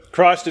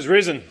Christ is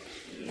risen.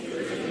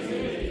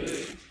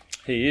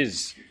 He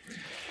is.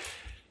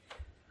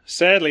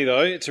 Sadly,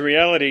 though, it's a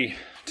reality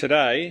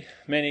today.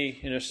 Many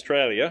in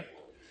Australia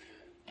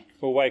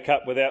will wake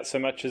up without so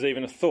much as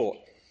even a thought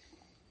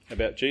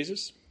about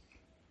Jesus,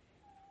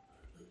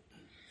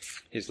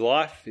 his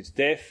life, his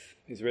death,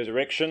 his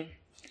resurrection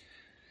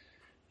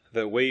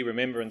that we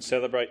remember and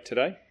celebrate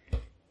today.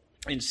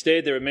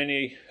 Instead, there are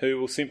many who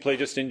will simply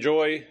just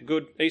enjoy a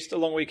good Easter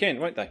long weekend,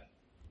 won't they?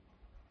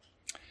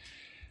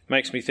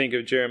 Makes me think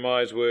of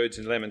Jeremiah's words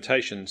in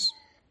Lamentations.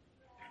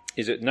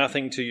 Is it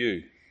nothing to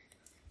you,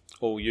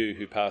 all you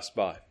who pass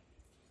by?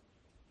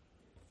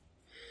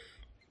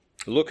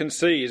 Look and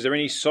see, is there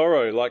any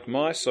sorrow like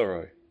my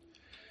sorrow,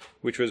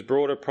 which was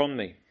brought upon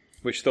me,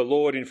 which the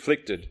Lord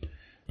inflicted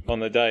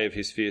on the day of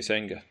his fierce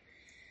anger?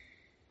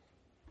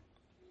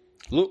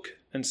 Look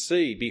and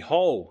see,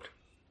 behold,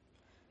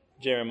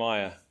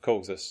 Jeremiah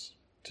calls us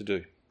to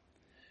do.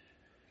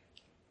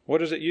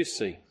 What is it you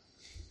see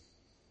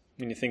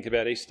when you think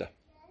about Easter?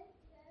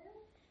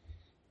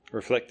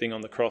 Reflecting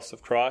on the cross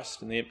of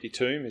Christ and the empty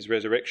tomb, his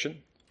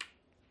resurrection.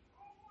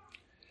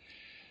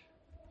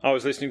 I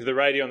was listening to the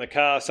radio in the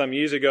car some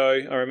years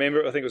ago. I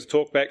remember, I think it was a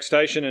talkback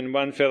station, and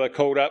one fella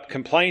called up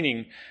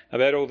complaining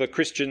about all the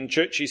Christian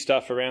churchy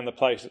stuff around the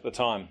place at the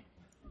time.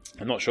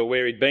 I'm not sure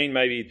where he'd been.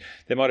 Maybe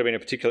there might have been a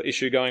particular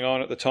issue going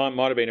on at the time.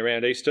 Might have been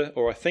around Easter,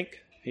 or I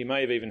think he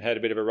may have even had a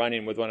bit of a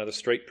run-in with one of the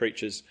street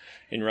preachers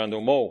in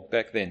Rundle Mall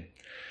back then.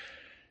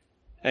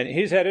 And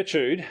his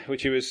attitude,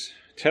 which he was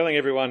telling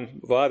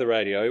everyone via the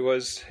radio,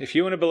 was, if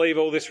you want to believe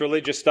all this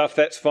religious stuff,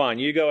 that's fine.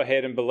 You go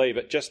ahead and believe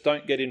it. Just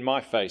don't get in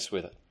my face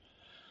with it.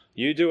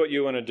 You do what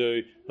you want to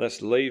do.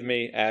 Let's leave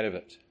me out of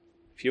it.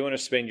 If you want to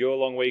spend your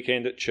long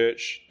weekend at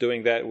church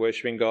doing that,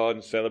 worshipping God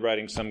and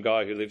celebrating some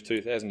guy who lived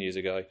 2,000 years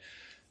ago,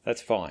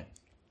 that's fine.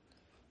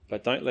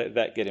 But don't let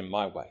that get in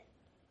my way.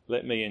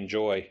 Let me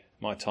enjoy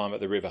my time at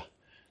the river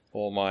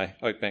or my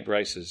Oakbank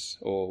races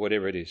or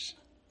whatever it is.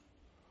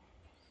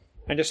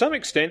 And to some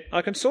extent,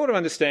 I can sort of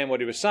understand what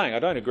he was saying. I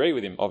don't agree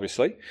with him,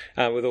 obviously,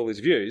 with all his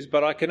views,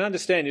 but I can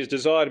understand his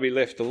desire to be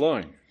left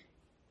alone.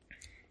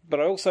 But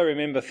I also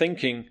remember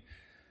thinking,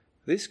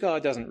 this guy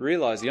doesn't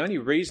realise the only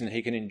reason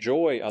he can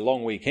enjoy a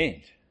long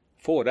weekend,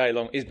 4-day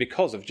long, is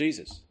because of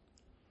Jesus.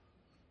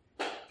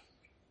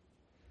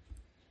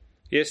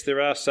 Yes,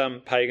 there are some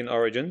pagan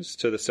origins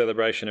to the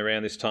celebration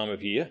around this time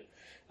of year,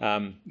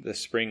 the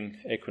spring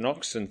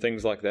equinox and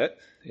things like that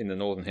in the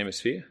Northern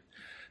Hemisphere.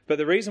 But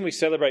the reason we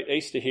celebrate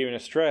Easter here in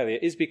Australia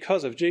is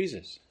because of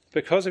Jesus,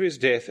 because of his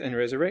death and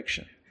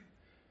resurrection.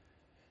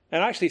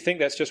 And I actually think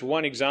that's just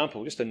one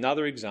example, just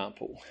another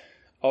example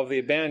of the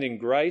abounding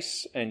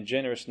grace and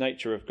generous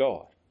nature of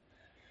God.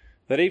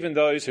 That even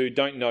those who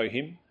don't know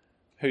him,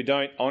 who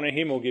don't honour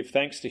him or give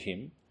thanks to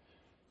him,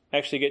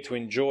 actually get to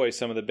enjoy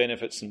some of the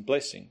benefits and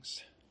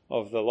blessings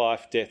of the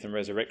life, death and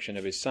resurrection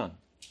of his Son,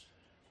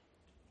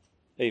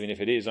 even if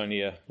it is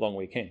only a long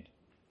weekend.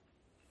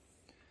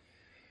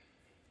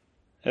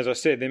 As I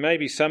said, there may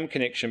be some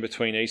connection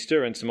between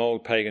Easter and some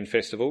old pagan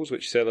festivals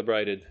which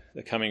celebrated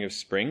the coming of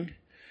spring.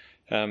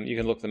 You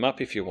can look them up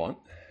if you want.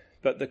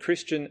 But the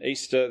Christian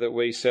Easter that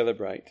we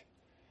celebrate,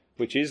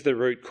 which is the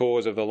root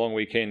cause of the long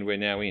weekend we're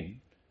now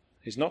in,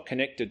 is not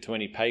connected to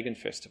any pagan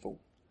festival.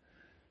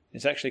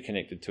 It's actually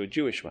connected to a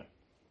Jewish one.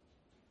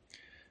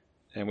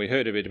 And we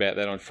heard a bit about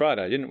that on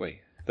Friday, didn't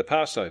we? The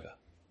Passover.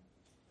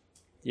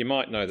 You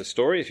might know the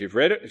story if you've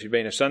read it, if you've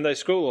been to Sunday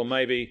school, or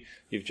maybe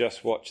you've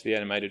just watched the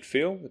animated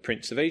film, The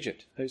Prince of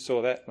Egypt. Who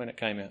saw that when it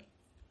came out?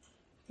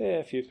 Yeah,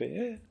 a few people,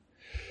 yeah.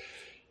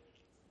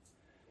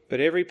 But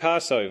every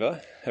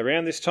Passover,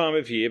 around this time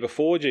of year,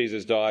 before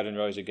Jesus died and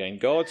rose again,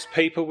 God's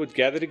people would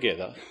gather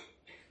together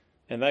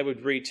and they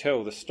would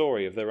retell the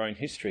story of their own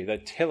history.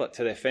 They'd tell it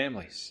to their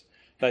families.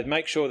 They'd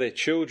make sure their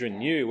children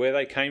knew where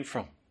they came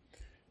from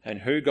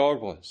and who God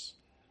was,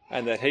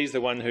 and that he's the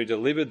one who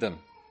delivered them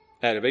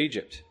out of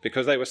Egypt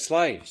because they were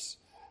slaves.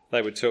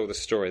 They would tell the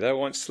story. They were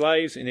once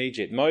slaves in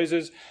Egypt.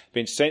 Moses,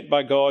 been sent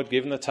by God,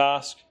 given the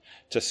task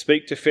to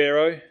speak to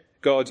Pharaoh,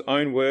 God's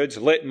own words,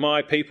 let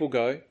my people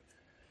go,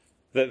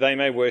 that they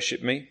may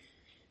worship me.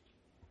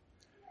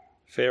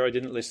 Pharaoh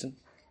didn't listen,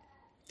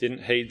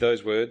 didn't heed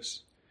those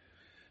words,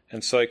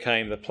 and so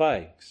came the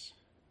plagues.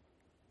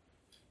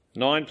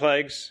 9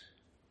 plagues,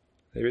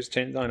 there is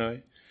 10, I know,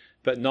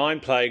 but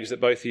 9 plagues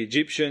that both the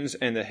Egyptians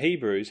and the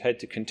Hebrews had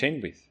to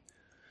contend with.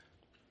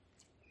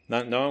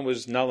 No one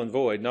was null and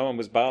void, no one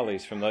was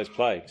Baalis from those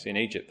plagues in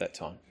Egypt that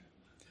time.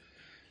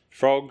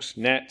 Frogs,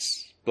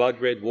 gnats,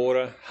 blood-red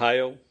water,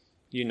 hail,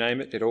 you name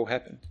it, it all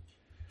happened.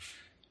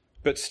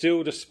 But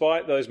still,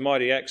 despite those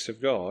mighty acts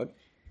of God,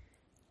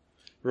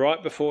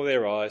 right before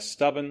their eyes,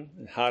 stubborn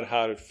and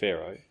hard-hearted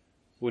Pharaoh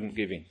wouldn't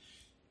give in.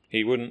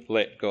 He wouldn't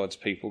let God's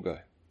people go.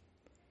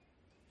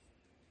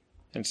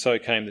 And so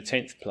came the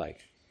 10th plague,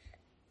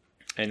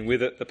 and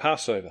with it the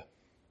Passover.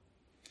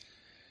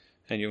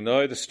 And you'll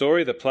know the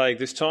story. The plague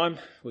this time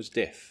was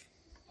death.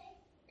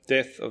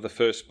 Death of the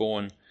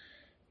firstborn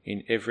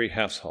in every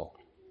household.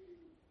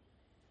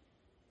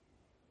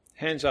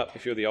 Hands up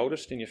if you're the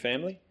oldest in your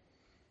family.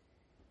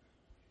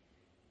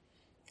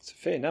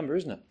 Fair number,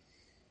 isn't it?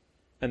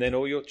 And then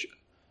all your...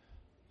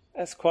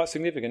 That's quite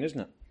significant, isn't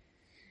it?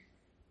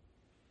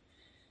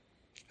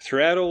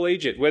 Throughout all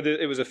Egypt, whether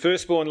it was a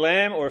firstborn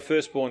lamb or a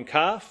firstborn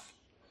calf,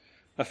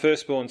 a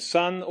firstborn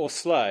son or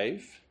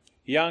slave,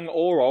 young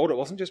or old, it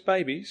wasn't just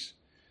babies,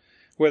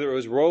 whether it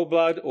was royal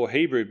blood or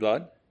Hebrew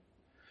blood,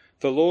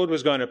 the Lord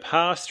was going to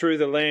pass through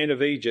the land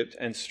of Egypt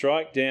and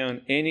strike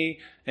down any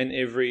and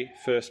every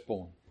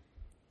firstborn,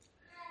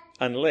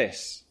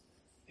 unless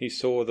he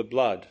saw the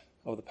blood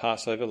of the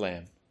Passover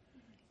lamb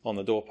on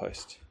the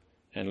doorpost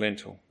and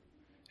lintel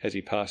as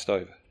he passed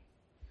over.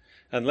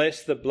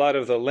 Unless the blood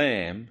of the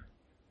lamb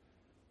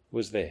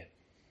was there,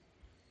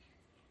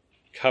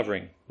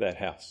 covering that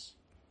house.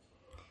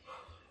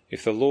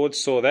 If the Lord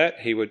saw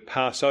that, he would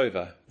pass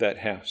over that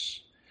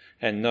house,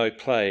 and no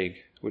plague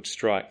would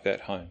strike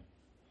that home.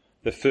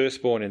 The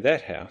firstborn in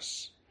that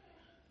house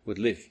would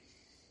live.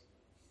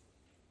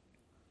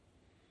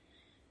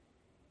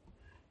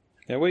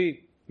 Now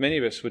many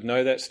of us would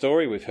know that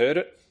story. We've heard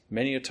it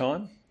many a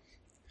time.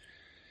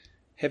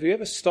 Have you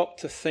ever stopped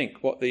to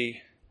think what the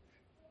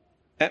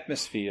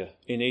atmosphere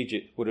in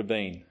Egypt would have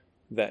been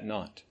that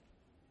night?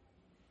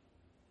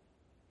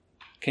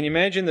 Can you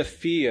imagine the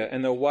fear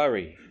and the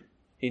worry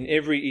in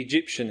every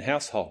Egyptian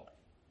household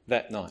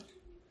that night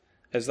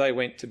as they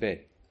went to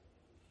bed?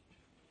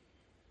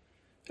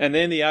 And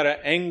then the utter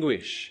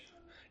anguish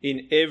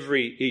in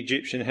every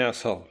Egyptian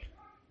household,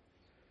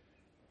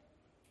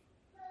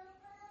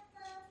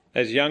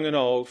 as young and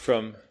old,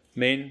 from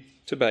men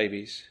to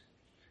babies,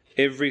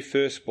 every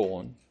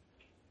firstborn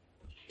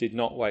did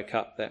not wake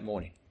up that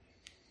morning.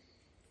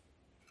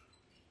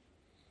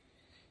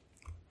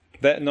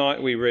 That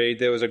night we read,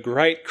 there was a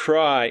great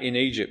cry in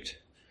Egypt,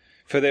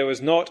 for there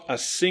was not a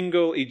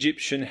single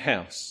Egyptian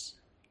house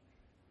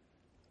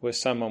where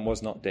someone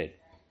was not dead.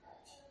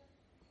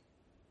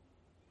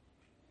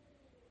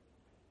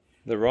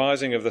 The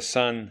rising of the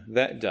sun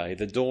that day,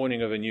 the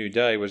dawning of a new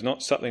day, was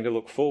not something to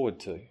look forward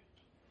to.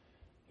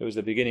 It was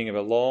the beginning of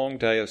a long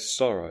day of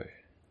sorrow,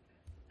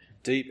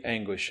 deep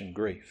anguish and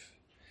grief.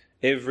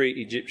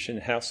 Every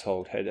Egyptian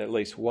household had at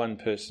least one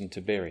person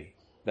to bury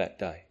that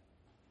day.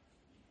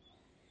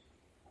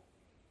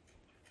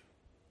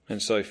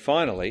 And so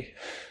finally,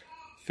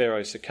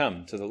 Pharaoh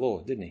succumbed to the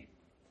Lord, didn't he?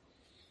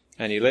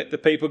 And he let the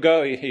people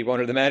go. He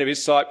wanted them out of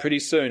his sight pretty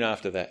soon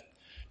after that.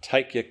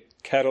 Take your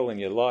cattle and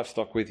your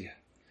livestock with you.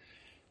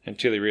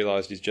 Until he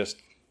realised he's just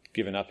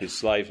given up his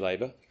slave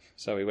labour.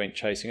 So he went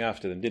chasing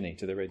after them, didn't he,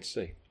 to the Red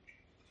Sea.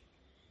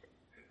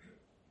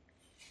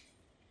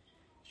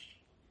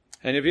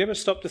 And have you ever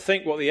stopped to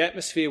think what the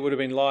atmosphere would have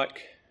been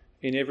like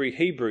in every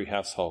Hebrew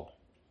household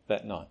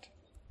that night?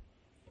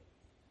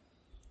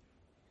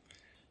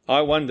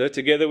 I wonder,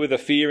 together with the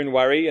fear and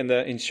worry and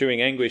the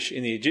ensuing anguish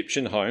in the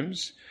Egyptian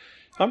homes,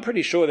 I'm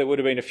pretty sure there would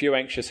have been a few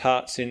anxious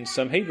hearts in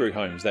some Hebrew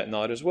homes that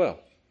night as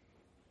well.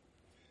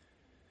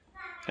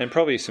 And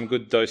probably some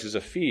good doses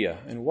of fear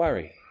and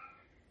worry.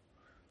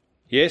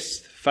 Yes,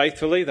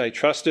 faithfully they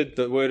trusted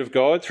the word of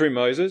God through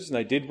Moses, and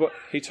they did what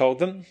he told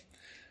them,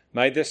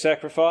 made their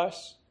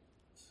sacrifice,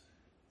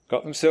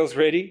 got themselves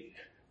ready,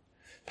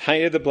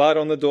 painted the blood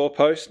on the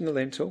doorpost and the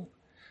lintel.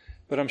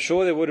 But I'm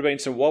sure there would have been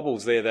some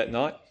wobbles there that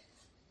night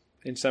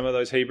in some of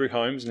those Hebrew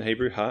homes and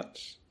Hebrew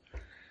hearts,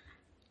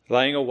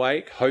 laying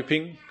awake,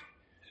 hoping,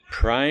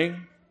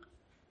 praying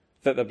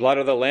that the blood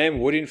of the Lamb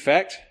would in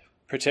fact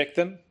protect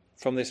them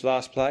from this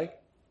last plague.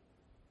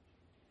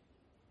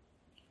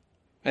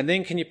 And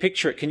then can you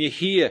picture it? Can you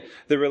hear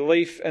the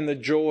relief and the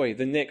joy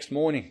the next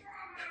morning?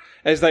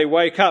 As they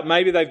wake up,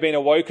 maybe they've been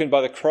awoken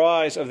by the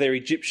cries of their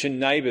Egyptian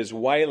neighbours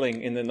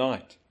wailing in the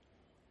night.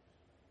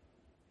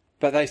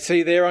 But they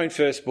see their own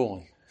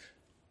firstborn.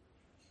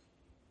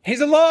 He's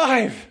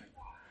alive!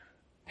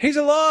 He's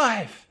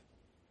alive!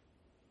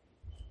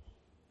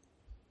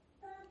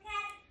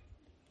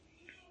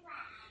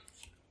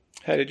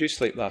 How did you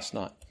sleep last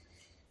night?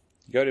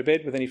 Go to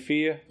bed with any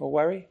fear or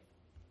worry?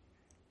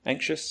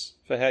 Anxious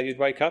for how you'd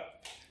wake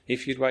up,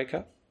 if you'd wake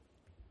up?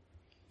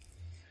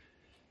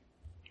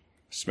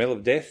 Smell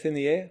of death in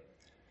the air?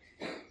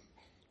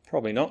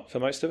 Probably not for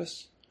most of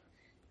us.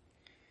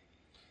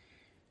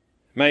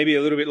 Maybe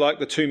a little bit like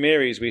the two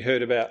Marys we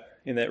heard about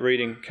in that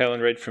reading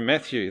Callan read from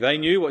Matthew. They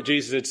knew what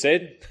Jesus had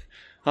said.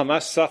 I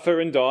must suffer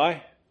and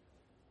die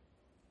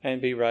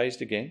and be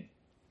raised again.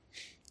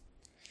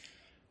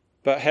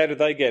 But how did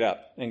they get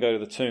up and go to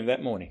the tomb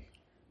that morning?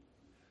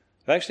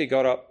 They actually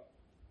got up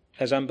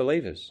as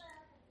unbelievers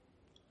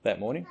that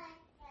morning.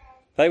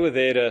 They were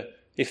there to,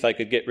 if they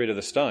could get rid of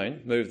the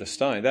stone, move the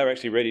stone. They were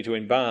actually ready to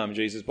embalm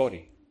Jesus'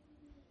 body.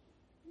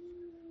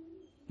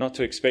 Not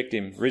to expect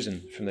him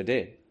risen from the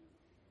dead.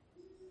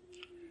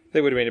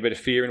 There would have been a bit of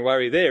fear and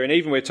worry there. And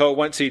even we're told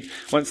once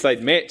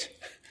they'd met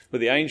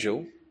with the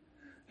angel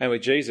and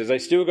with Jesus, they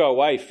still go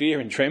away fear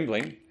and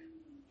trembling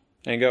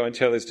and go and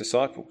tell his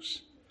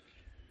disciples.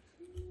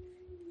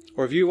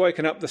 Or have you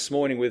woken up this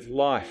morning with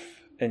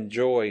life and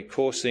joy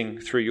coursing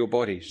through your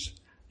bodies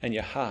and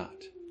your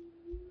heart?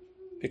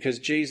 Because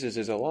Jesus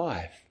is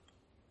alive.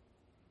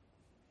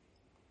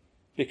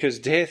 Because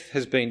death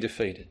has been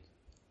defeated.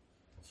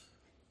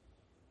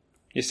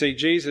 You see,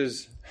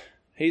 Jesus,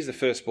 he's the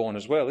firstborn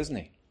as well, isn't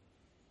he?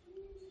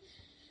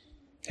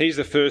 He's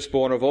the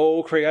firstborn of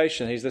all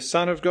creation. He's the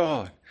Son of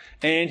God.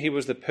 And he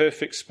was the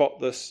perfect,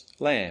 spotless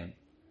lamb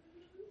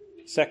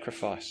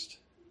sacrificed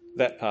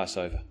that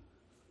Passover.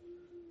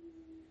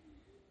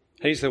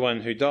 He's the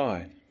one who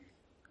died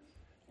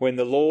when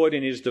the Lord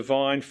in his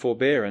divine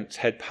forbearance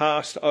had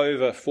passed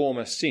over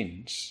former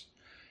sins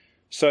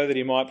so that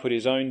he might put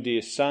his own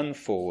dear Son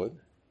forward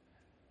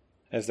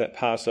as that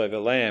Passover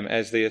lamb,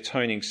 as the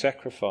atoning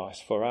sacrifice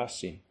for our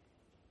sin.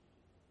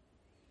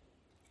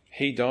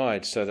 He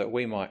died so that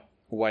we might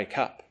wake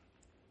up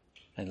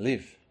and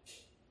live.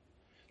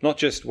 Not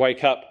just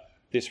wake up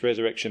this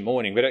resurrection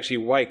morning, but actually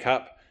wake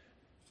up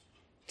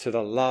to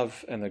the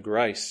love and the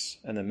grace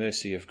and the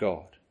mercy of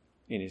God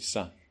in his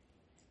Son.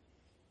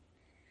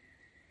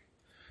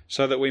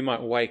 So that we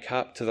might wake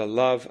up to the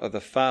love of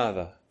the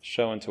Father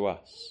shown to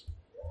us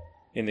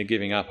in the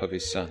giving up of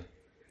his Son.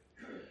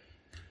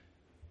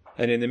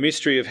 And in the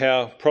mystery of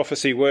how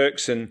prophecy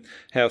works and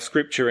how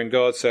Scripture and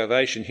God's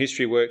salvation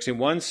history works, in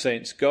one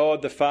sense,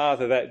 God the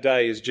Father that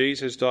day, as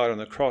Jesus died on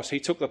the cross, he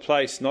took the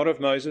place not of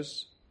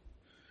Moses,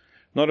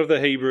 not of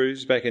the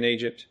Hebrews back in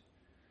Egypt,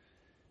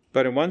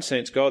 but in one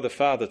sense, God the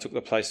Father took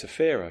the place of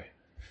Pharaoh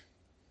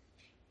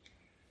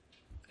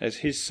as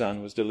his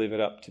Son was delivered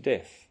up to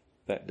death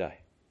that day.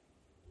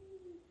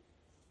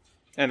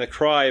 And the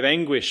cry of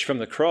anguish from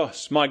the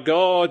cross, my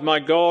God,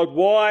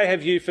 why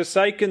have you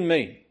forsaken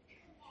me?"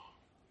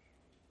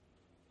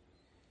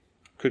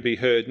 could be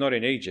heard not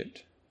in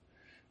Egypt,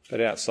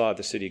 but outside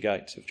the city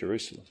gates of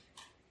Jerusalem,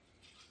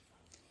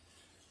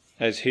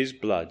 as his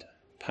blood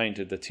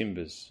painted the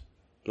timbers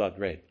blood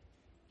red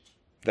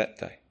that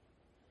day.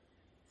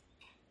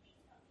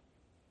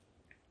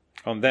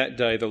 On that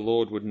day, the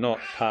Lord would not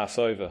pass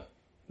over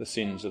the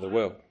sins of the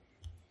world.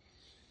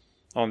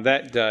 On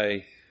that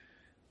day,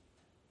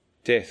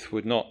 death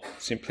would not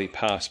simply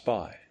pass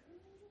by.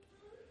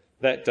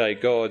 That day,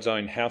 God's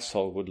own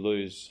household would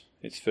lose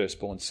its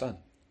firstborn son,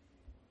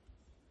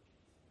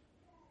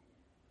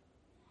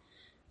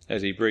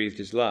 as he breathed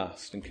his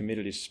last and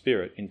committed his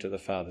spirit into the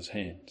Father's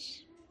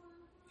hands.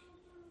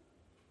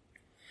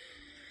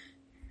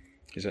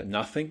 Is it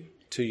nothing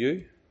to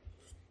you,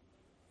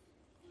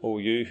 all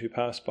you who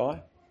pass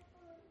by?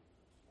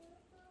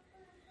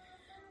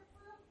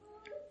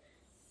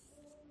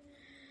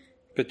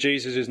 But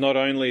Jesus is not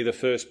only the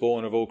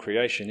firstborn of all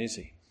creation, is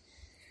he?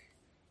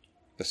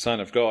 The Son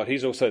of God.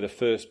 He's also the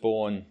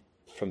firstborn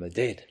from the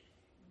dead,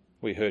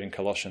 we heard in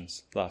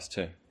Colossians last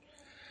term.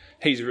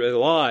 He's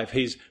alive,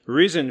 he's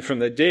risen from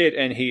the dead,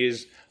 and he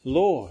is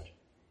Lord.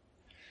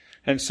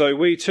 And so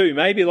we too,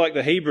 maybe like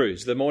the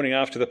Hebrews the morning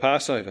after the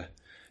Passover,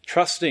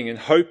 trusting and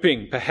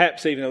hoping,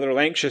 perhaps even a little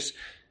anxious,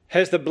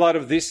 has the blood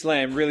of this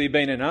lamb really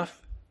been enough?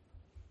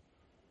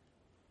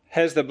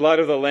 Has the blood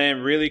of the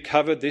lamb really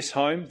covered this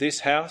home,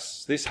 this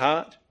house, this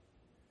heart?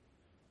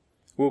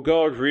 Will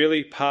God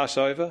really pass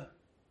over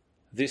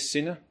this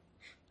sinner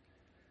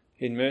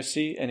in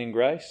mercy and in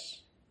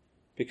grace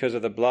because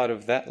of the blood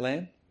of that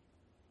lamb?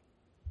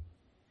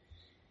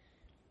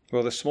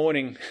 Well, this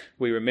morning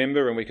we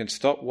remember and we can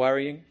stop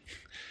worrying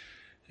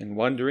and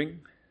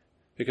wondering,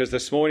 because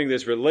this morning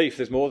there's relief,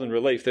 there's more than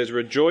relief, there's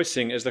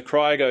rejoicing as the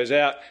cry goes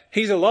out,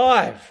 he's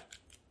alive,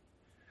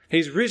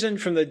 he's risen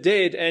from the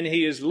dead and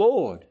he is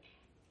Lord.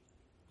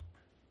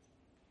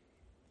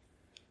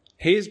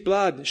 His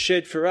blood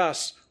shed for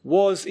us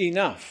was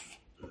enough,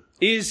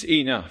 is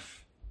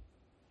enough.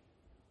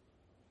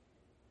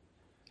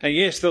 And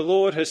yes, the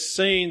Lord has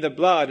seen the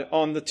blood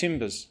on the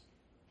timbers,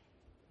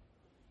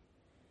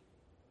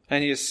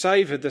 and he has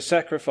savoured the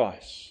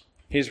sacrifice.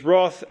 His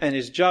wrath and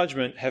his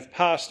judgment have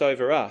passed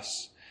over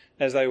us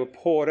as they were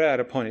poured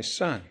out upon his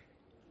Son.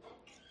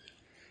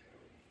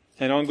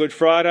 And on Good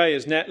Friday,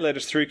 as Nat led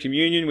us through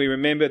communion, we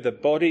remembered the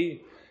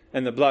body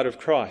and the blood of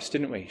Christ,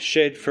 didn't we?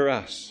 Shed for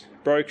us,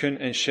 broken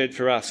and shed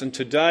for us. And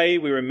today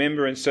we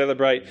remember and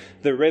celebrate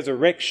the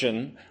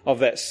resurrection of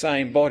that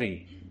same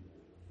body.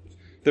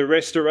 The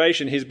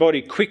restoration, his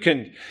body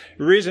quickened,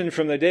 risen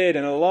from the dead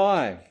and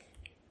alive,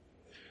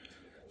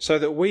 so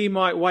that we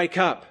might wake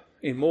up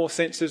in more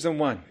senses than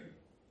one,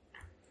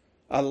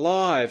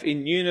 alive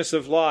in newness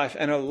of life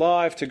and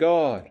alive to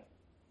God.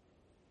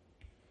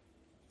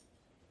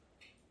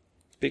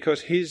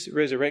 Because his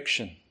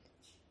resurrection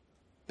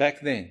back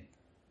then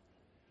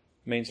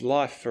means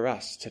life for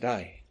us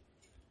today,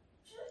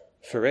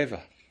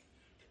 forever,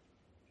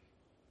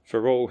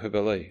 for all who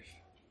believe.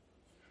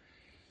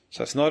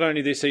 So it's not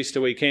only this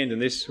Easter weekend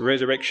and this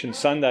Resurrection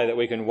Sunday that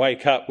we can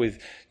wake up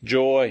with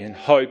joy and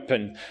hope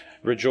and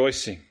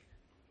rejoicing.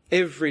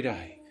 Every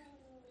day,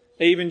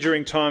 even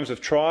during times of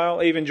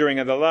trial, even during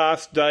the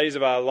last days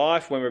of our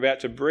life when we're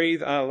about to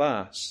breathe our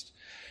last,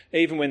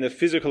 even when the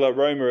physical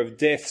aroma of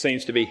death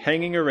seems to be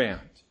hanging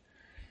around,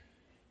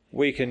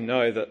 we can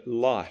know that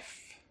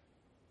life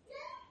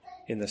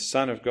in the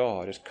Son of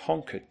God has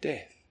conquered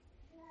death.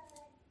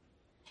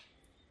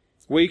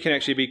 We can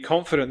actually be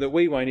confident that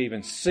we won't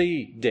even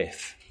see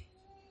death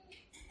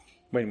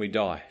when we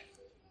die.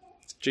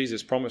 It's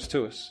Jesus' promise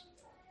to us.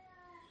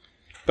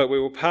 but we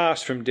will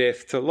pass from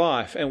death to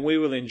life, and we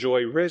will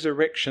enjoy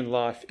resurrection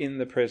life in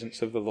the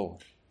presence of the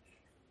Lord.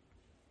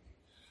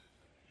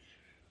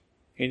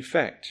 In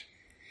fact,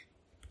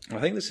 I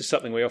think this is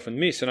something we often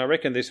miss, and I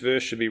reckon this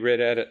verse should be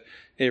read out at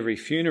every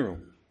funeral.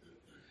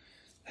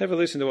 Have a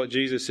listen to what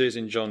Jesus says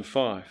in John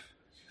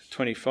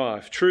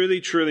 5:25.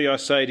 Truly, truly, I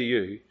say to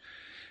you,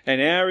 an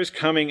hour is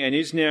coming and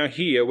is now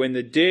here when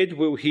the dead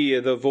will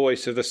hear the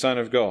voice of the Son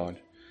of God,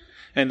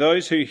 and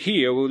those who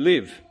hear will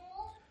live.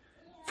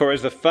 For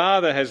as the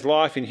Father has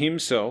life in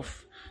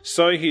himself,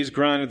 so he has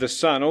granted the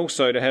Son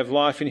also to have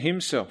life in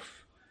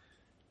himself.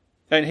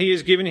 And he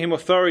has given him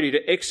authority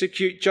to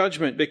execute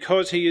judgment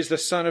because he is the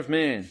Son of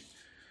Man.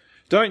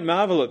 Don't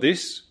marvel at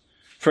this,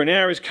 for an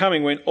hour is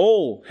coming when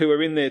all who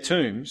are in their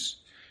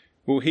tombs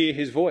will hear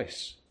his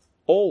voice.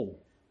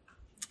 All.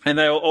 And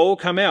they will all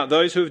come out,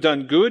 those who have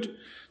done good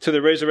to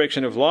the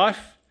resurrection of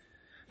life,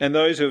 and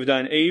those who have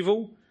done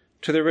evil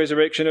to the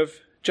resurrection of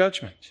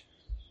judgment.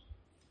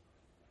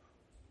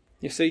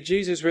 You see,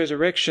 Jesus'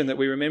 resurrection that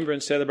we remember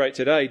and celebrate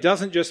today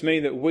doesn't just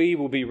mean that we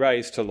will be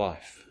raised to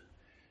life.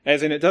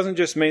 As in, it doesn't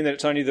just mean that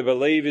it's only the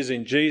believers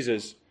in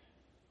Jesus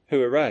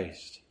who are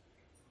raised.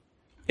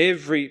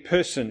 Every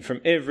person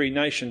from every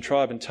nation,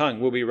 tribe and tongue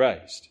will be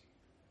raised.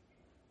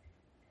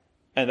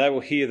 And they will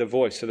hear the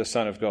voice of the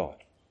Son of God.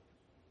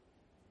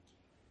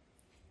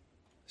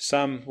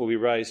 Some will be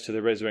raised to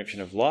the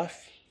resurrection of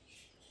life.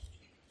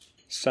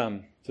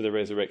 Some to the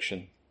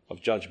resurrection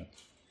of judgment.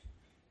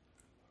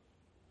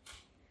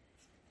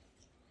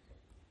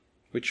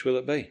 Which will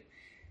it be?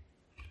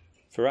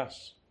 For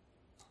us?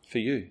 For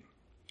you?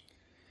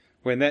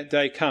 When that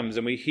day comes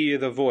and we hear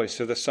the voice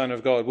of the Son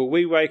of God, will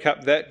we wake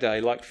up that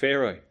day like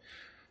Pharaoh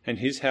and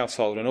his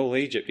household and all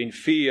Egypt in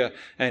fear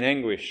and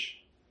anguish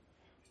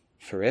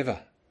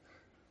forever?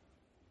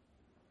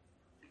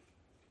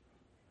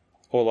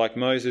 Or like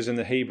Moses and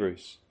the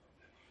Hebrews,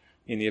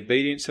 in the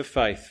obedience of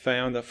faith,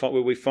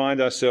 will we find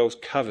ourselves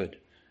covered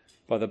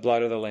by the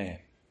blood of the Lamb,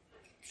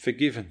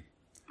 forgiven,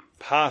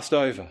 passed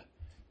over,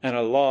 and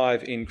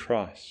alive in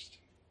Christ?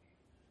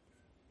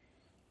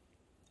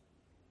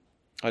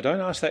 I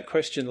don't ask that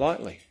question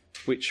lightly.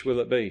 Which will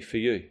it be for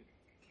you?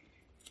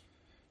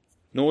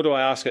 Nor do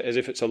I ask it as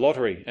if it's a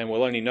lottery and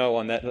we'll only know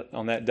on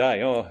that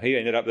day. Oh, he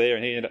ended up there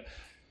and he ended up...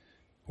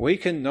 We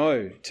can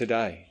know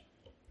today.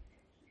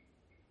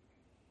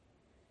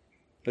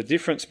 The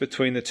difference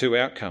between the two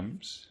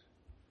outcomes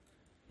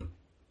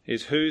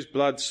is whose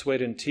blood,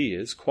 sweat and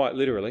tears, quite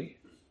literally,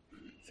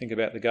 think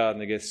about the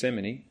Garden of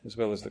Gethsemane as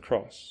well as the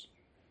cross,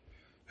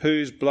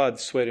 whose blood,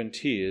 sweat and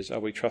tears are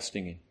we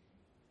trusting in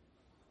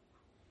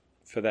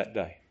for that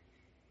day?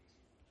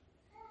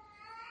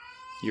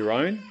 Your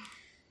own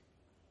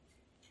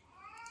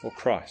or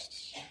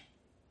Christ's?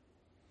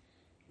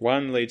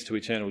 One leads to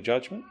eternal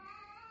judgment,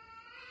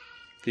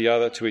 the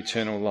other to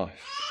eternal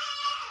life.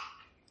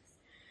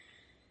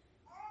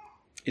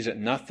 Is it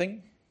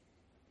nothing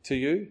to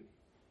you,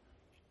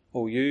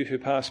 or you who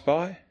pass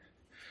by?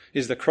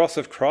 Is the cross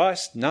of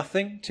Christ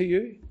nothing to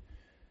you,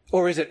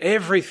 or is it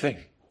everything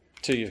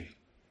to you?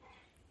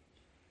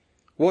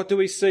 What do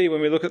we see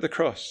when we look at the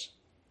cross?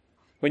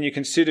 When you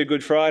consider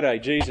Good Friday,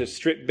 Jesus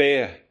stripped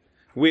bare,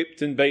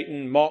 whipped and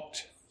beaten,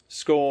 mocked,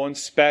 scorned,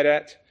 spat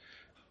at,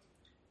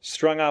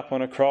 strung up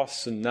on a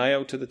cross and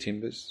nailed to the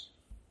timbers.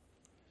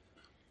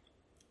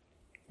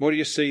 What do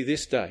you see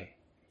this day,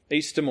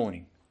 Easter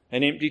morning?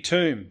 An empty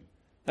tomb,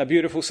 a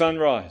beautiful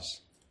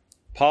sunrise,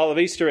 pile of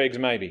Easter eggs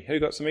maybe. Who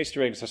got some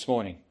Easter eggs this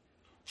morning?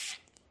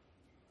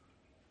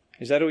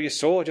 Is that all you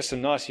saw? Just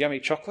some nice yummy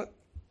chocolate?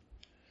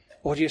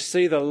 Or do you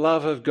see the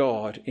love of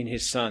God in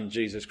his Son,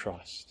 Jesus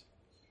Christ?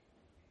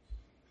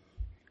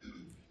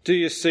 Do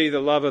you see the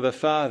love of the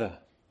Father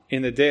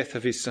in the death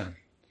of his Son?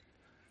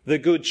 The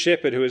good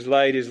shepherd who has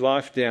laid his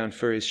life down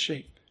for his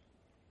sheep.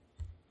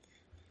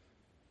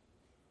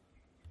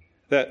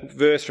 That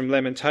verse from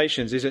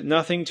Lamentations, is it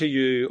nothing to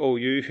you, all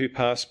you who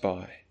pass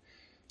by?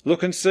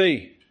 Look and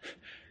see.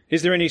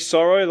 Is there any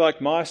sorrow like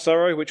my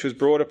sorrow which was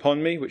brought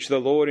upon me, which the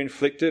Lord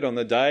inflicted on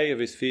the day of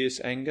his fierce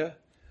anger?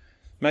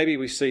 Maybe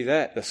we see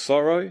that, the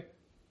sorrow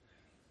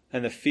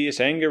and the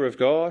fierce anger of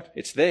God.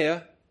 It's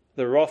there,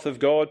 the wrath of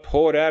God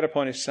poured out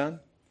upon his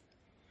Son.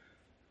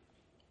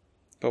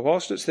 But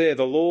whilst it's there,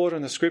 the Lord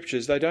and the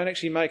Scriptures, they don't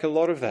actually make a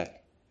lot of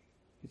that.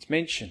 It's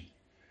mentioned.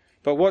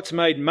 But what's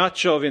made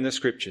much of in the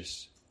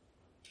Scriptures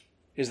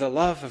is the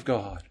love of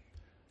God,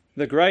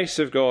 the grace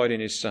of God in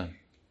his Son.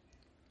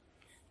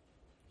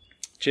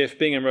 Jeff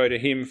Bingham wrote a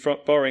hymn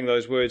borrowing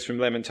those words from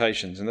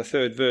Lamentations, and the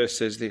third verse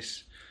says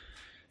this: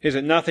 Is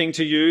it nothing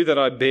to you that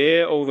I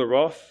bear all the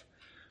wrath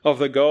of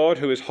the God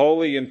who is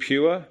holy and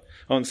pure,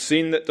 on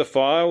sin that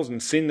defiles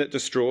and sin that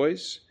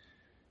destroys,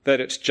 that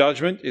its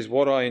judgment is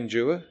what I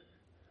endure?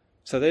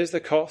 So there's the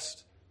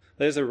cost,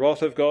 there's the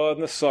wrath of God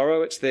and the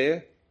sorrow, it's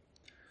there.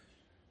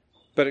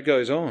 But it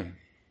goes on.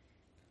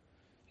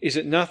 Is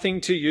it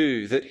nothing to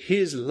you that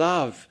his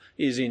love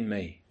is in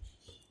me?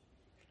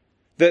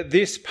 That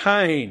this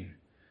pain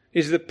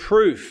is the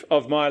proof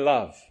of my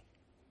love?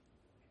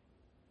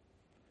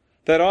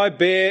 That I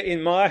bear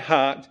in my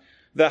heart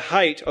the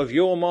hate of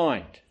your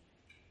mind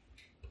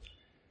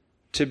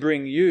to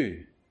bring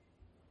you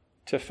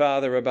to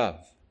Father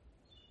above?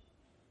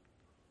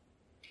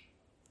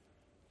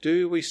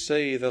 Do we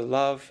see the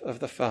love of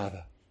the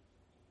Father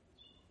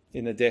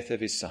in the death of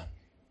his Son?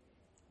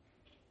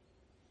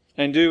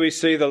 And do we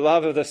see the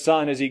love of the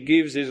Son as he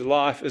gives his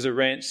life as a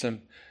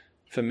ransom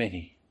for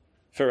many,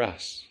 for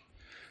us?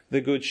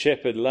 The Good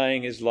Shepherd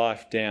laying his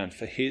life down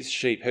for his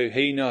sheep who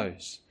he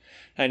knows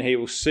and he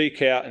will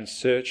seek out and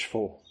search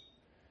for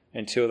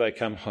until they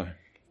come home.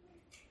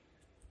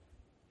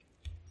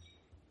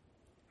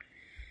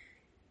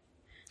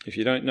 If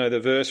you don't know the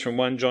verse from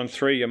 1 John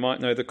 3, you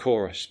might know the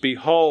chorus.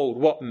 Behold,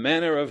 what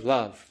manner of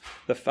love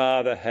the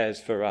Father has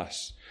for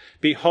us.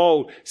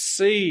 Behold,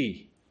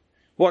 see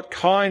what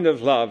kind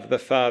of love the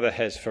Father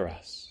has for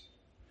us,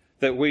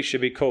 that we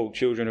should be called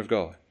children of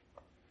God.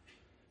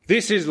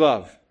 This is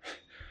love.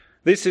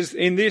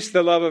 In this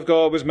the love of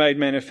God was made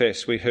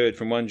manifest, we heard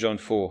from 1 John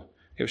 4.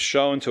 It was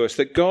shown to us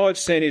that God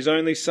sent his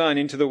only Son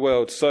into the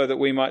world so that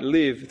we might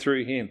live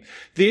through him.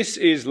 This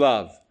is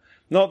love.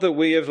 Not that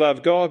we have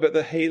loved God, but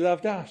that he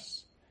loved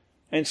us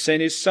and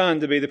sent his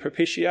Son to be the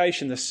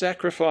propitiation, the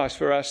sacrifice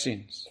for our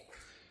sins.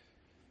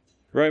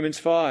 Romans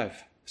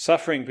 5,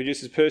 suffering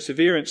produces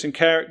perseverance and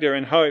character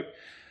and hope,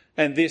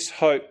 and this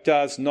hope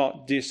does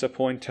not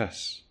disappoint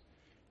us.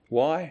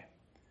 Why?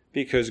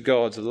 Because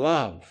God's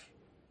love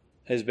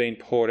has been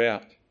poured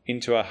out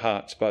into our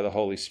hearts by the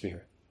Holy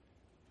Spirit,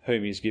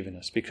 whom he has given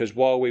us. Because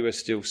while we were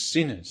still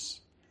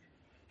sinners,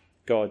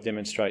 God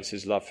demonstrates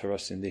his love for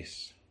us in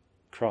this: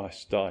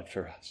 Christ died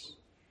for us.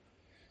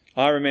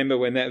 I remember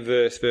when that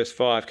verse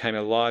 5, came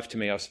alive to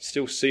me. I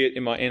still see it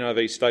in my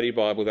NIV study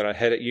Bible that I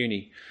had at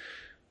uni.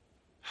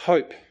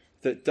 Hope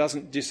that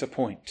doesn't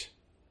disappoint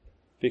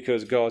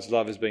because God's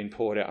love has been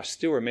poured out. I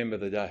still remember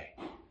the day.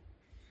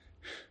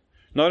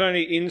 Not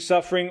only in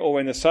suffering or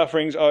when the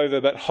suffering's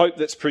over, but hope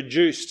that's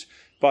produced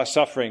by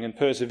suffering and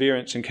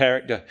perseverance and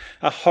character.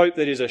 A hope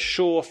that is a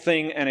sure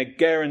thing and a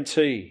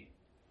guarantee.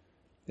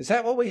 Is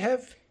that what we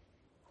have?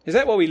 Is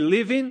that what we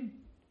live in?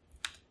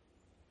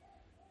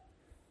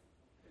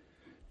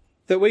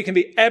 That we can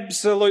be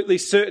absolutely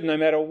certain, no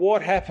matter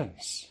what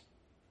happens,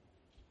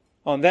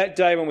 on that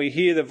day when we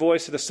hear the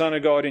voice of the Son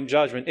of God in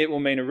judgment, it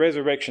will mean a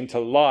resurrection to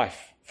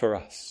life for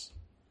us.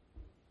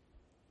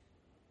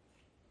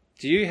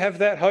 Do you have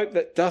that hope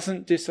that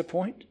doesn't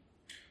disappoint?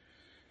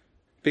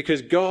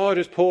 Because God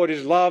has poured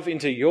his love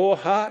into your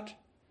heart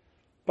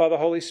by the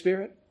Holy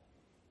Spirit?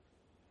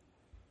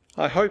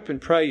 I hope and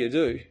pray you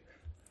do.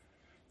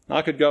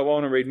 I could go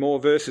on and read more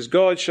verses.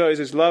 God shows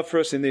his love for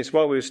us in this: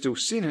 while we were still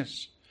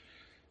sinners,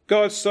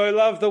 God so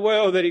loved the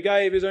world that he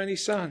gave his only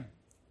Son.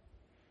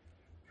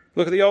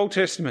 Look at the Old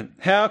Testament.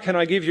 How can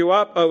I give you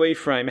up, O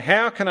Ephraim?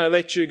 How can I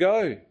let you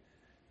go?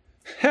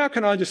 How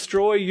can I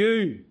destroy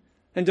you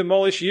and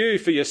demolish you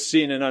for your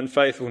sin and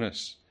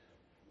unfaithfulness?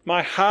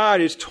 My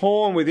heart is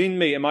torn within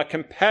me and my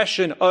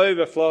compassion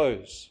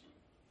overflows.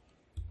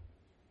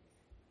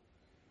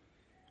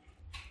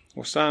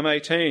 Or Psalm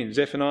 18,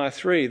 Zephaniah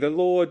 3,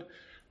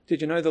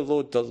 did you know the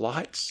Lord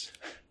delights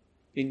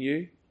in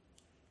you?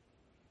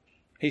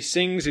 He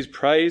sings his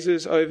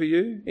praises over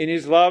you. In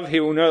his love, he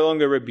will no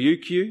longer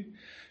rebuke you,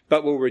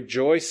 but will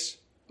rejoice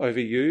over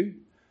you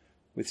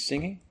with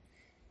singing.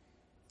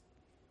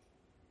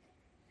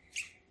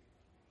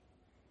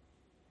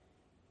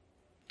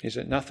 Is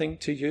it nothing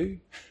to you,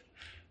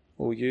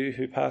 or you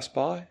who pass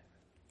by?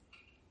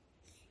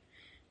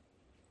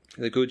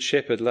 The Good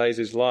Shepherd lays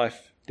his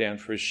life down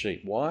for his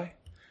sheep. Why?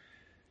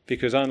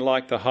 Because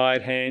unlike the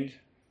hired hand,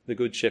 the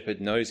Good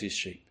Shepherd knows his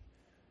sheep.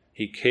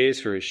 He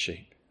cares for his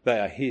sheep. They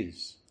are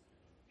his.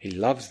 He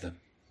loves them.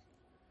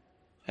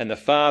 And the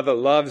Father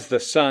loves the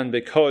Son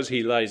because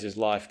he lays his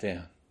life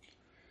down.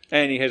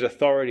 And he has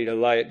authority to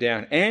lay it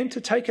down and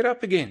to take it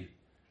up again.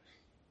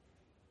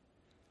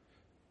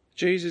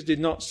 Jesus did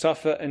not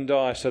suffer and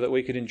die so that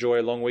we could enjoy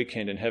a long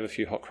weekend and have a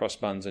few hot cross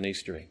buns and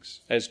Easter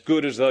eggs. As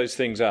good as those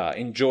things are,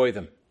 enjoy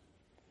them.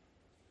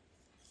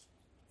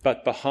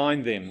 But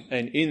behind them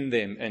and in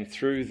them and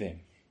through them,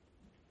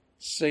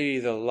 see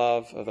the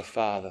love of the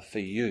Father for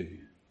you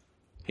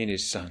in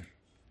his Son.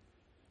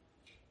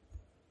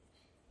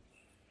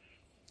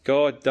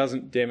 God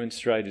doesn't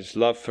demonstrate his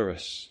love for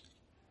us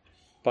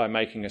by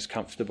making us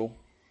comfortable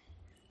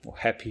or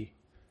happy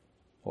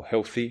or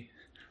healthy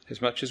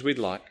as much as we'd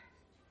like.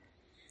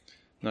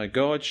 No,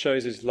 God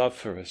shows his love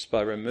for us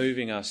by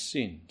removing our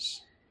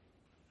sins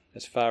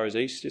as far as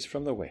east is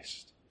from the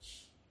west.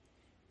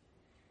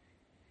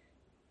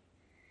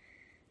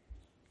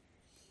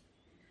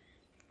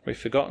 We've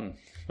forgotten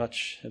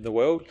much of the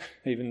world,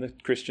 even the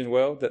Christian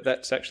world, that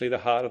that's actually the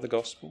heart of the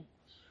gospel.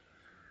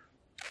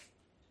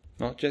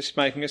 Not just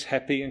making us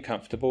happy and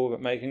comfortable,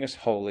 but making us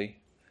holy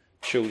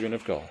children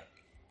of God.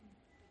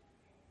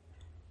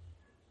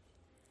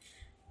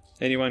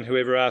 Anyone who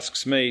ever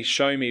asks me,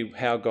 show me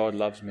how God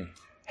loves me.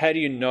 How do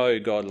you know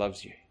God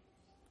loves you?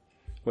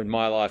 When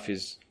my life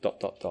is ...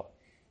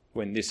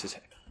 When this is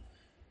happening.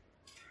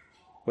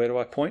 Where do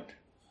I point?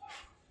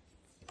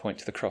 Point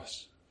to the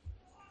cross.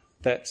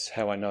 That's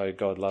how I know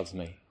God loves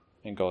me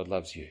and God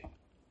loves you.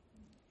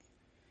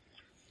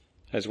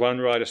 As one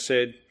writer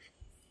said,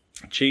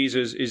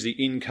 Jesus is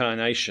the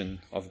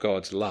incarnation of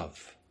God's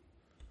love.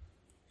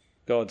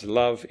 God's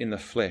love in the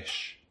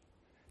flesh.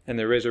 And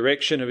the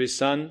resurrection of his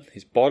Son,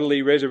 his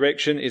bodily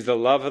resurrection, is the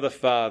love of the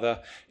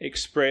Father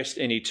expressed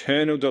in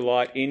eternal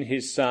delight in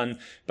his Son,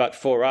 but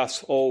for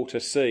us all to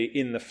see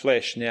in the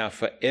flesh now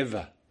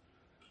forever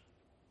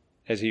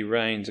as he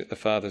reigns at the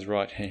Father's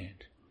right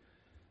hand.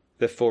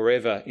 The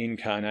forever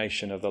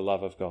incarnation of the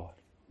love of God.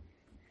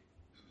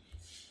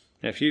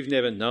 Now, if you've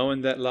never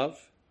known that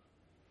love,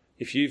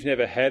 if you've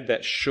never had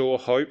that sure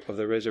hope of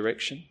the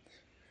resurrection,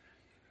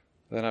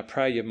 then I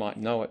pray you might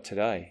know it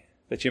today,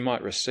 that you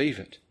might receive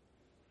it.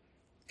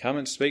 Come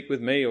and speak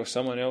with me or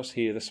someone else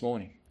here this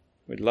morning.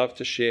 We'd love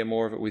to share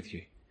more of it with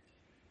you.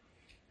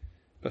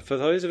 But for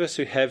those of us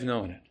who have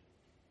known it,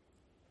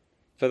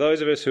 for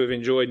those of us who have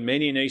enjoyed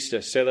many an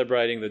Easter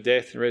celebrating the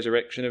death and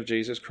resurrection of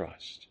Jesus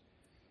Christ,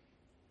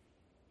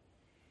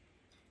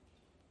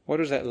 what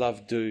does that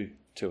love do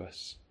to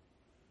us,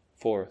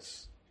 for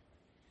us?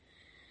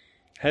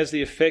 Has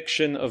the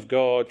affection of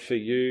God for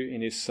you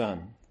in his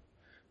Son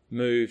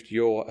moved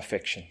your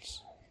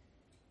affections?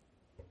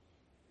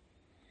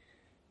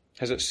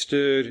 Has it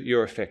stirred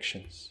your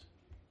affections?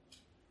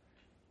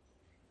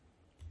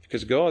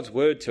 Because God's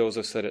word tells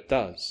us that it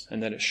does,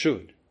 and that it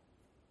should,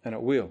 and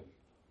it will.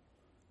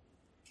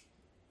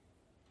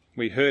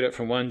 We heard it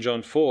from 1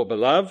 John 4,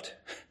 beloved.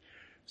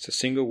 It's a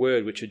single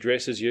word which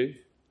addresses you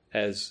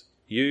as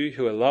you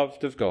who are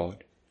loved of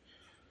God.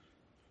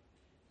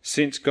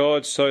 Since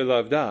God so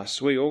loved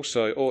us, we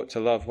also ought to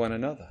love one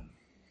another.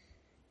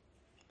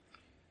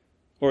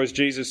 Or as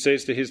Jesus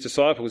says to his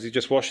disciples, he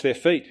just washed their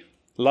feet,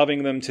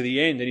 loving them to the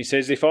end. And he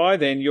says, if I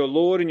then, your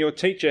Lord and your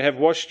teacher, have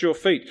washed your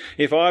feet,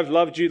 if I've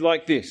loved you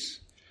like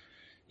this,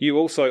 you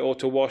also ought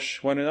to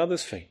wash one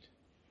another's feet.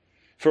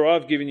 For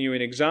I've given you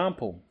an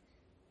example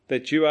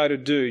that you are to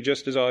do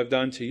just as I've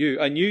done to you.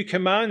 A new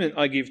commandment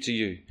I give to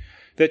you,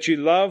 that you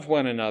love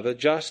one another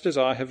just as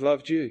I have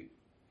loved you.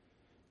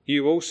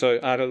 You also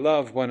are to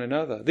love one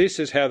another. This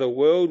is how the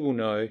world will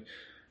know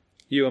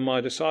you are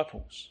my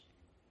disciples,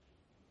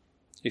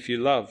 if you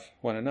love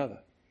one another.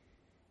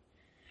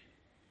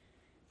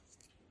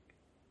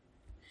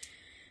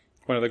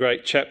 One of the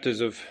great chapters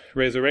of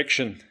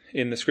resurrection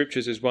in the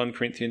Scriptures is 1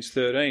 Corinthians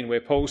 13,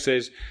 where Paul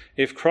says,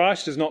 if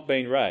Christ has not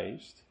been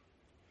raised,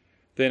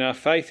 then our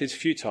faith is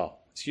futile,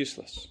 it's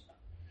useless.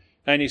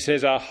 And he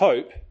says our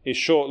hope is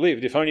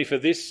short-lived. If only for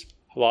this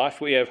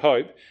life we have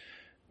hope,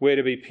 we're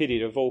to be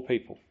pitied of all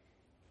people.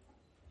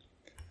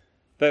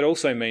 That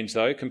also means,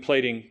 though,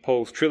 completing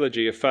Paul's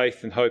trilogy of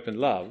faith and hope and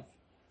love,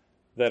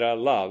 that our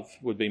love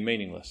would be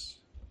meaningless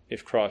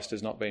if Christ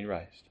has not been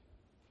raised.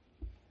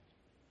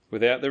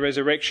 Without the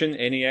resurrection,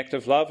 any act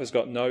of love has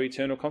got no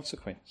eternal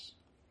consequence,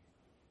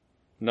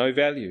 no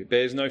value,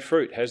 bears no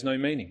fruit, has no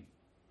meaning.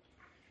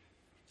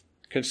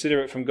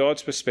 Consider it from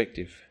God's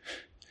perspective.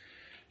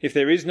 If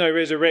there is no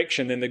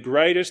resurrection, then the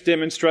greatest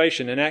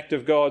demonstration and act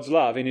of God's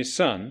love in his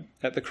Son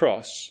at the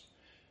cross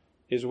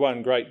is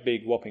one great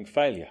big whopping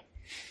failure.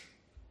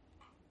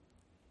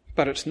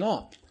 But it's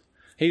not.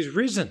 He's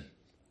risen.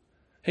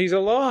 He's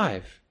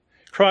alive.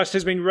 Christ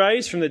has been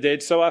raised from the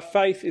dead, so our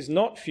faith is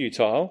not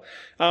futile,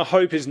 our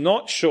hope is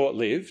not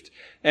short-lived,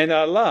 and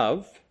our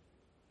love,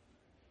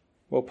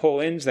 well,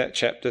 Paul ends that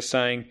chapter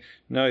saying,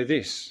 know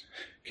this,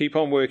 keep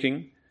on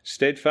working,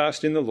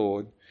 steadfast in the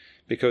Lord,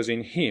 because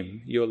in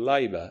him your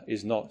labour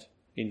is not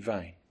in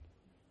vain.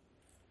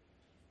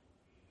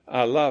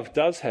 Our love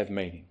does have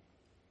meaning.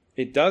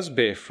 It does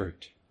bear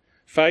fruit.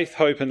 Faith,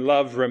 hope and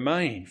love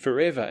remain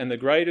forever, and the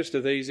greatest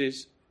of these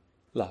is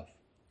love.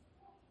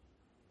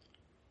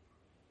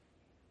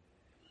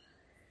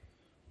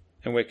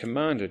 And we're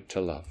commanded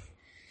to love.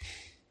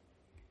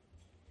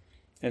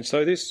 And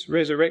so this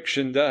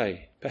resurrection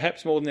day,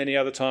 perhaps more than any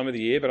other time of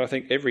the year, but I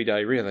think every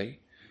day really,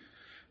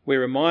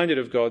 we're reminded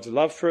of God's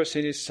love for us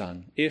in his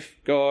Son,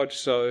 if God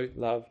so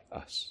loved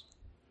us.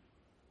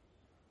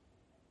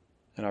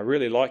 And I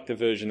really like the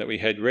version that we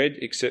had read,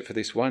 except for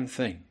this one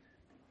thing.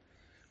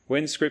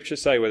 When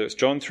Scriptures say, whether it's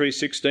John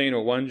 3:16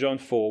 or 1 John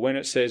 4, when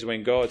it says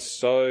when God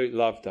so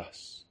loved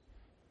us,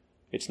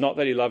 it's not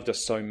that he loved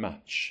us so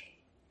much.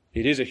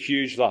 It is a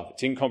huge love.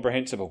 It's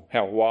incomprehensible,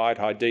 how wide,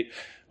 how deep,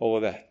 all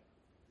of that.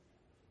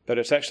 But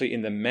it's actually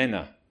in the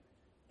manner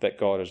that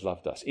God has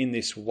loved us, in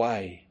this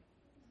way.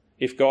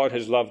 If God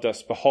has loved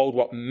us, behold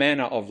what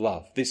manner of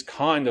love, this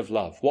kind of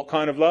love. What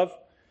kind of love?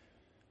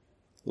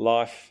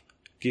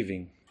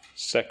 Life-giving,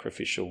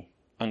 sacrificial,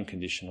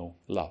 unconditional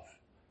love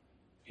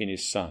in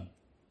his Son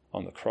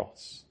on the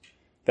cross.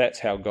 That's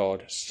how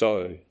God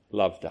so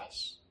loved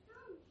us.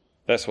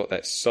 That's what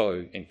that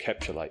so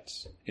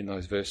encapsulates in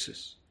those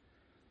verses.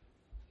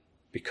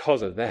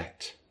 Because of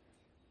that,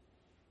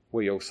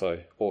 we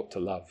also ought to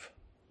love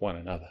one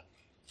another.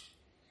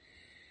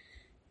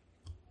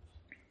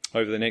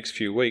 Over the next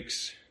few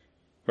weeks,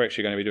 we're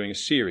actually going to be doing a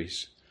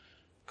series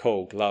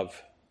called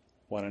Love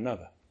One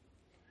Another.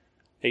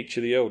 Each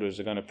of the elders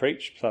are going to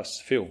preach, plus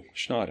Phil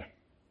Schneider.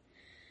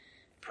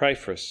 Pray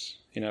for us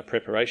in our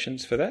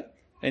preparations for that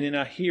and in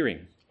our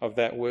hearing of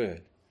that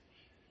word.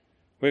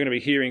 We're going to be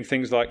hearing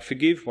things like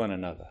forgive one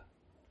another,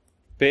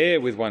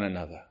 bear with one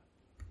another,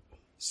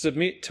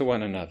 submit to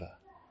one another,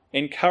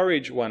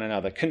 encourage one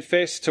another,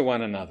 confess to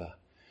one another,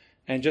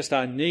 and just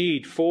our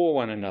need for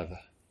one another.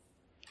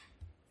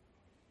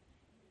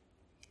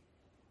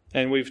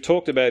 And we've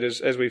talked about,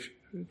 as we've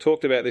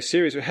talked about this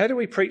series, how do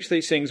we preach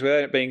these things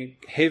without it being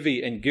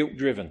heavy and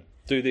guilt-driven?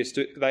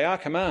 They are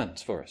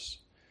commands for us.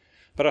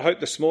 But I hope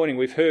this morning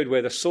we've heard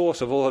where the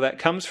source of all of that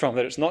comes from,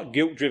 that it's not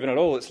guilt-driven at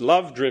all, it's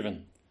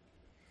love-driven.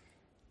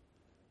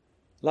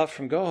 Love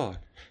from God.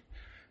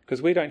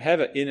 Because we don't have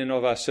it in and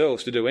of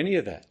ourselves to do any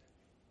of that.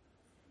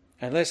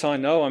 Unless I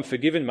know I'm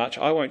forgiven much,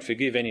 I won't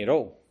forgive any at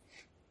all.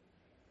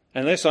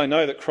 Unless I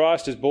know that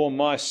Christ has borne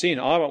my sin,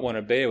 I won't want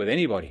to bear with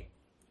anybody.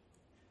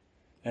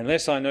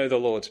 Unless I know the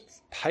Lord's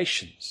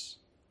patience,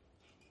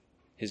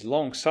 his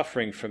long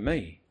suffering for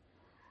me,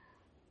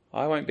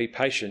 I won't be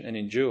patient and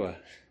endure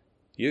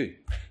you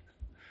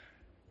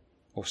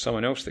or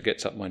someone else that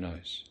gets up my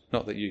nose.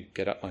 Not that you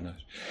get up my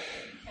nose.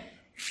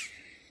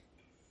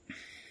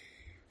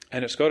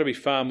 And it's got to be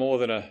far more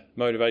than a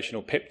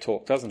motivational pep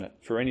talk, doesn't it,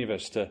 for any of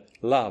us to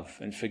love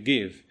and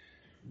forgive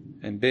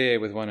and bear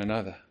with one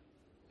another.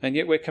 And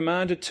yet we're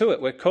commanded to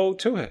it, we're called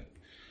to it.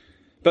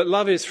 But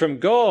love is from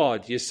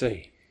God, you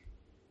see.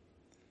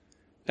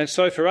 And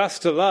so for us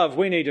to love,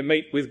 we need to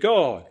meet with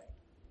God.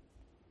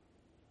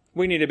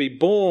 We need to be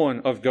born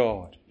of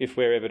God if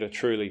we're ever to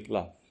truly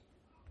love.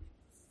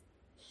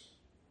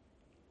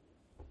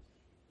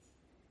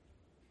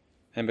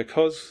 And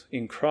because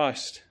in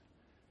Christ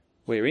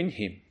we're in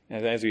him,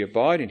 and as we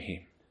abide in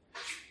him,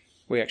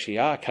 we actually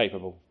are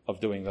capable of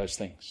doing those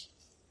things.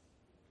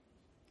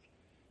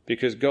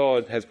 Because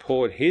God has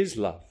poured his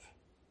love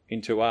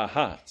into our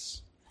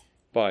hearts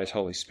by his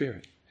Holy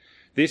Spirit.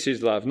 This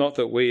is love, not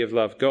that we have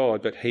loved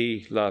God, but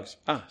he loves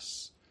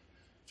us.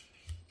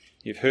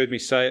 You've heard me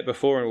say it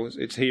before, and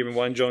it's here in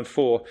 1 John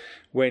 4.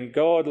 When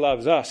God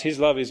loves us, his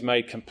love is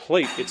made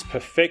complete. It's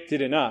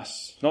perfected in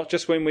us, not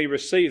just when we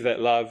receive that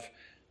love,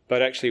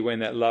 but actually when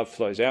that love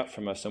flows out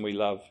from us and we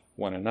love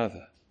one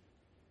another.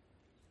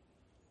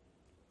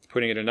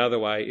 Putting it another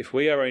way, if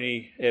we are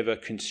only ever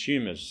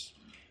consumers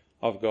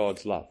of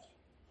God's love,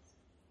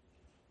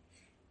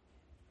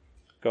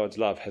 God's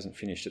love hasn't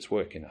finished its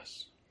work in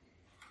us.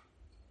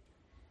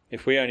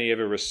 If we only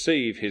ever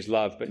receive his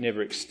love but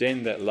never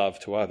extend that love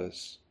to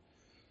others,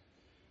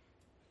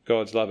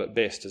 God's love at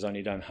best has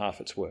only done half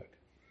its work.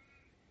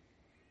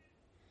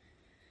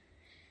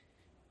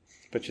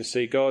 But you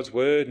see, God's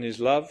word and his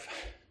love,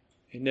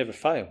 it never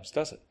fails,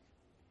 does it?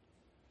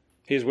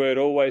 His word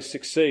always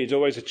succeeds,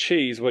 always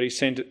achieves what he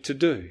sent it to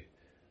do.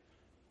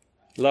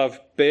 Love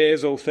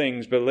bears all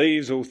things,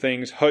 believes all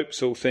things,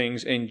 hopes all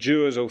things,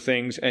 endures all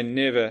things, and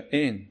never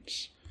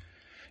ends.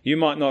 You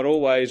might not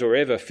always or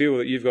ever feel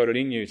that you've got it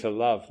in you to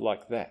love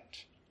like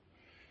that.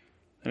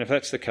 And if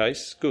that's the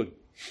case, good,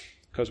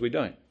 because we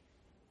don't.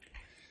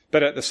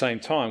 But at the same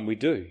time, we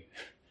do,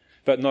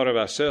 but not of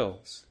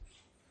ourselves.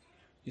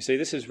 You see,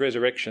 this is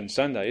Resurrection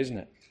Sunday, isn't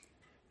it?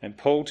 And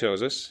Paul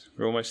tells us,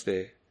 we're almost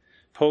there,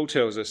 Paul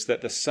tells us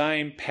that the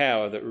same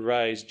power that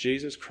raised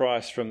Jesus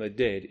Christ from the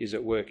dead is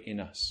at work in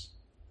us.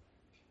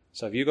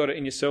 So have you got it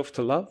in yourself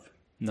to love?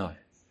 No.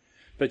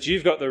 But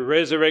you've got the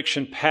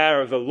resurrection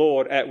power of the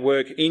Lord at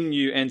work in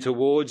you and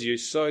towards you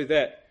so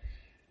that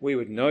we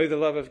would know the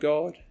love of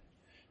God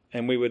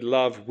and we would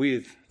love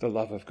with the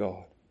love of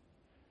God.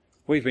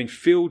 We've been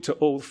filled to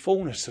all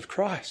fullness of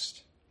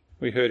Christ,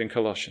 we heard in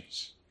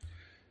Colossians.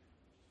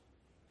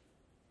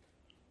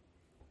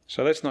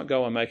 So let's not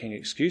go on making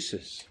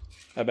excuses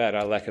about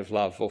our lack of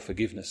love or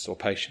forgiveness or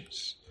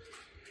patience.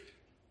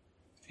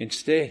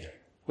 Instead,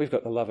 we've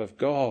got the love of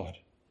God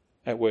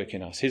at work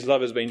in us. His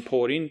love has been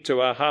poured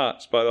into our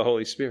hearts by the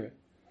Holy Spirit.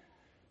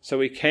 So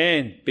we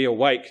can be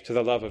awake to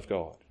the love of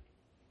God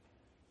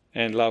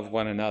and love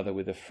one another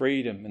with the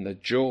freedom and the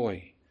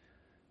joy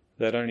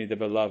that only the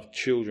beloved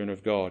children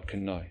of God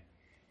can know.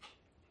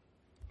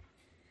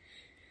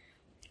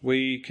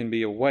 We can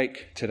be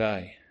awake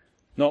today,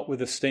 not with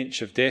the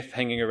stench of death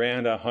hanging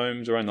around our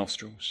homes or our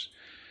nostrils,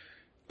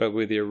 but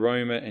with the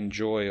aroma and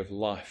joy of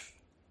life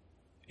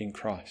in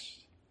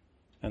Christ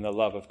and the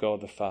love of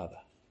God the Father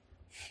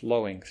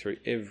flowing through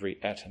every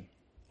atom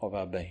of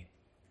our being.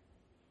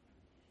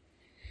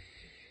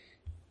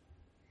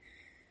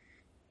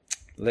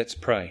 Let's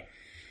pray.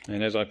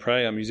 And as I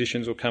pray, our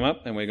musicians will come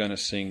up and we're going to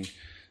sing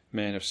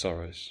Man of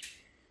Sorrows.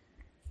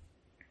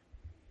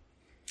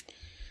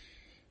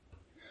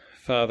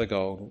 Father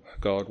God,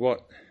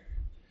 what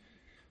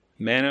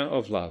manner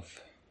of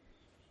love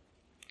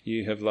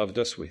you have loved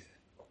us with.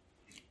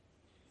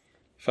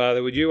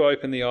 Father, would you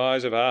open the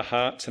eyes of our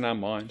hearts and our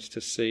minds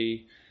to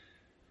see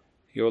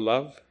your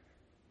love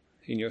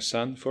in your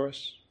Son for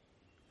us?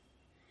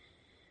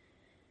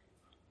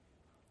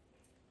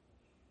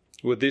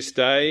 Would this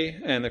day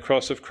and the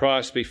cross of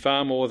Christ be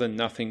far more than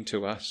nothing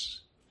to us?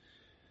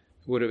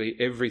 Would it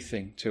be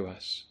everything to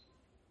us?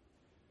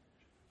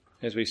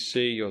 as we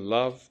see your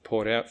love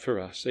poured out for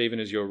us, even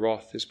as your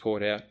wrath is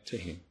poured out to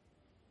him.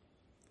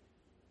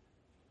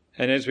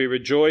 And as we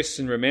rejoice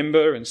and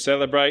remember and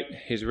celebrate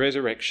his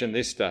resurrection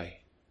this day,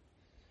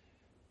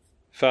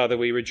 Father,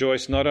 we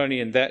rejoice not only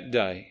in that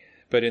day,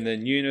 but in the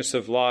newness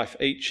of life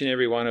each and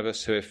every one of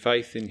us who have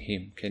faith in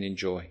him can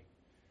enjoy,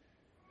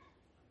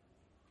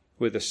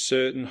 with a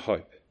certain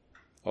hope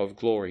of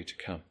glory to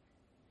come.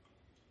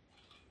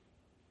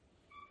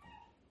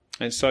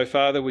 And so,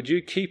 Father, would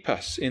you keep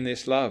us in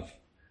this love?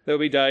 There'll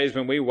be days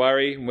when we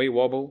worry and we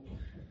wobble.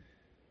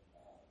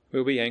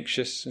 We'll be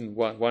anxious and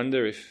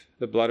wonder if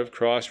the blood of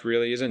Christ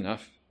really is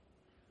enough.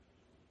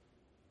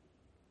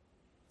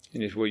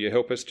 And will you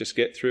help us just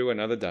get through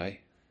another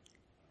day?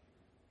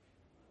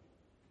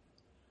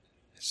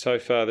 So,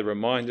 Father,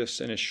 remind us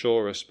and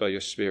assure us by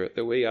your Spirit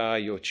that we are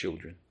your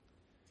children.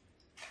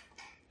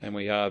 And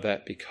we are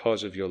that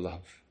because of your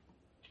love,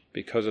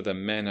 because of the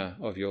manner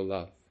of your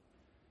love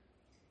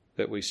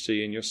that we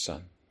see in your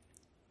Son,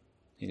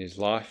 in his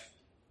life,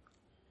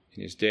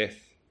 in his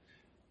death,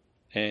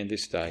 and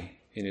this day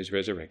in his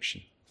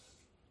resurrection,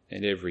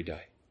 and every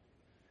day.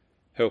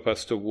 Help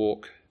us to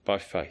walk by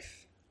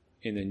faith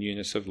in the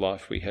newness of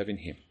life we have in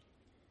him.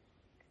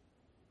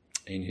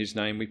 In his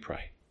name we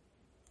pray.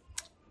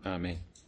 Amen.